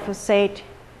with glyphosate,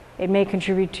 it may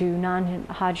contribute to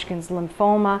non-Hodgkin's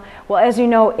lymphoma. Well, as you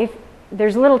know, if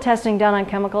there's little testing done on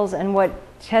chemicals, and what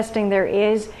testing there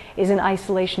is an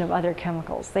isolation of other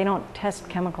chemicals. They don't test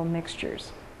chemical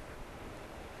mixtures.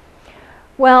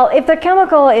 Well, if the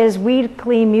chemical is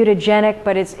weakly mutagenic,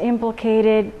 but it's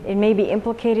implicated, it may be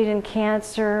implicated in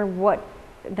cancer,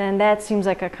 then that seems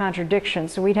like a contradiction.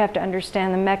 So we'd have to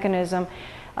understand the mechanism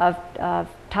of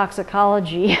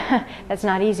toxicology. That's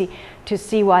not easy to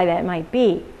see why that might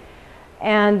be.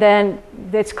 And then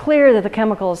it's clear that the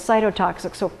chemical is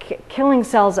cytotoxic, so killing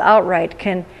cells outright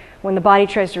can, when the body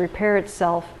tries to repair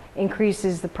itself,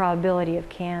 increases the probability of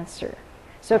cancer.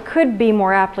 So it could be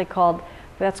more aptly called,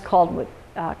 that's called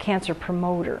cancer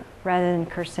promoter rather than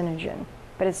carcinogen.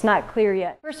 But it's not clear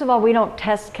yet. First of all, we don't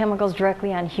test chemicals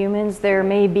directly on humans. There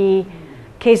may be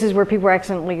cases where people are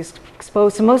accidentally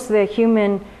exposed. So most of the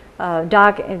human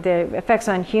the effects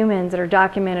on humans that are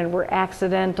documented were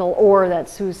accidental or that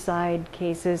suicide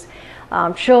cases.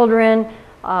 Children,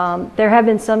 there have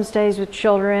been some studies with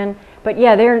children, but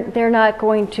yeah, they're not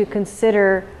going to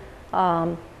consider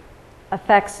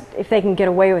effects if they can get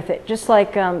away with it. Just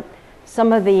like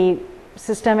some of the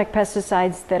systemic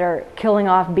pesticides that are killing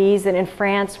off bees, that in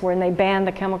France, when they banned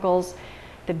the chemicals,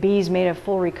 the bees made a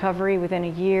full recovery within a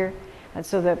year, and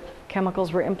so the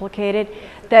chemicals were implicated.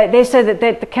 They said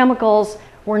that the chemicals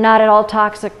were not at all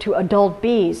toxic to adult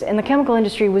bees, and the chemical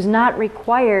industry was not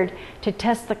required to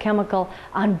test the chemical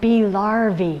on bee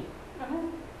larvae.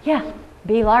 Yeah,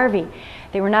 bee larvae.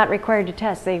 They were not required to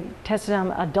test. They tested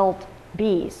on adult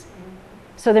bees.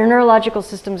 So their neurological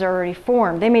systems are already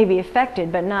formed. They may be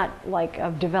affected, but not like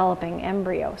of developing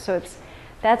embryo. So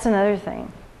that's another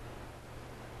thing.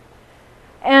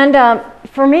 And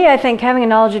for me, I think having a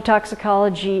knowledge of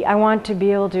toxicology, I want to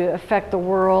be able to affect the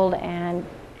world and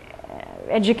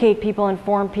educate people,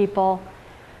 inform people.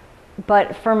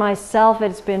 But for myself,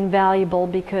 it's been valuable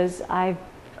because I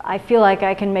feel like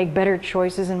I can make better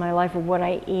choices in my life of what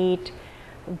I eat,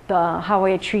 how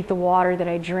I treat the water that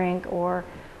I drink, or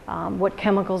what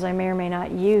chemicals I may or may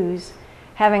not use.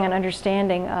 Having an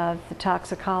understanding of the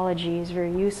toxicology is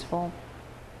very useful.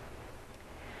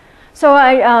 So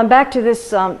back to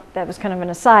this, that was kind of an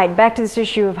aside, back to this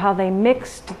issue of how they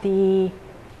mixed the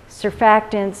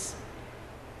surfactants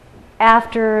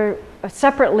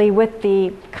separately with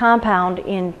the compound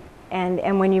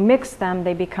and when you mix them,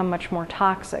 they become much more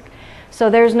toxic. So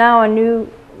there's now a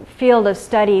new field of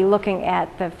study looking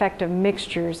at the effect of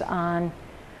mixtures on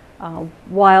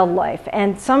wildlife.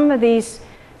 And some of these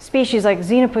species, like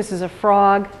Xenopus is a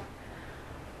frog,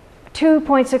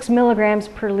 2.6 milligrams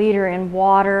per liter in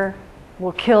water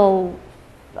will kill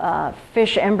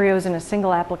fish embryos in a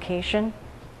single application.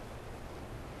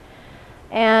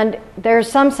 And there's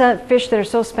some fish that are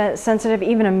so sensitive,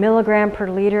 even a milligram per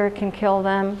liter can kill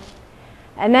them.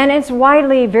 And then it's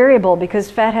widely variable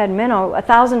because fathead minnow,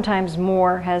 1,000 times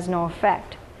more, has no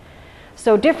effect.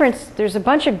 So there's a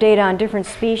bunch of data on different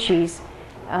species,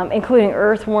 including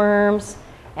earthworms,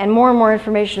 and more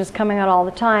information is coming out all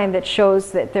the time that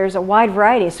shows that there's a wide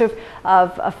variety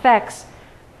of effects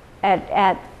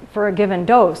for a given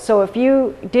dose. So if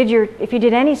you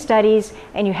did any studies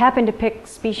and you happen to pick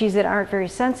species that aren't very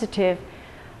sensitive,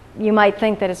 you might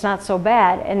think that it's not so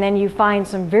bad, and then you find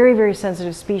some very, very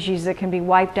sensitive species that can be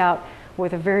wiped out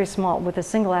with a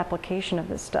single application of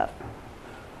this stuff.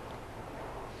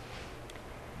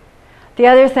 The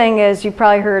other thing is, you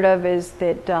probably heard of, is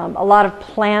that a lot of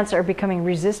plants are becoming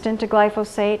resistant to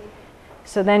glyphosate.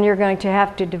 So then you're going to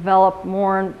have to develop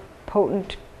more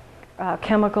potent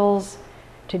chemicals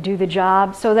to do the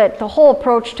job. So that the whole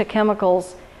approach to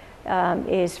chemicals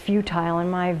is futile in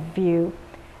my view.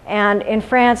 And in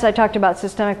France, I talked about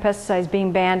systemic pesticides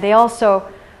being banned. They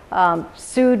also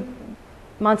Monsanto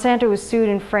was sued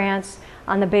in France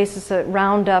on the basis that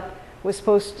Roundup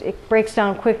it breaks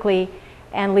down quickly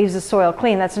and leaves the soil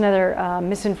clean. That's another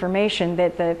misinformation,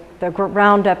 that the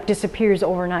Roundup disappears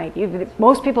overnight.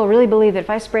 Most people really believe that if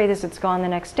I spray this, it's gone the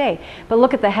next day. But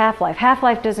look at the half-life.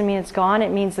 Half-life doesn't mean it's gone.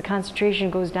 It means the concentration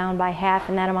goes down by half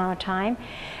in that amount of time.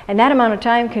 And that amount of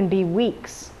time can be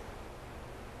weeks.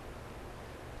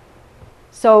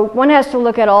 So one has to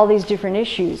look at all these different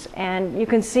issues. And you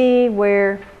can see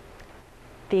where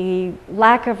the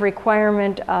lack of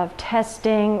requirement of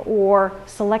testing or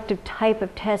selective type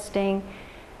of testing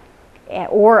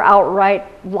or outright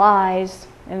lies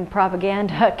and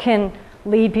propaganda can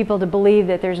lead people to believe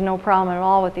that there's no problem at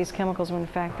all with these chemicals when in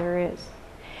fact there is.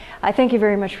 I thank you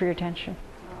very much for your attention.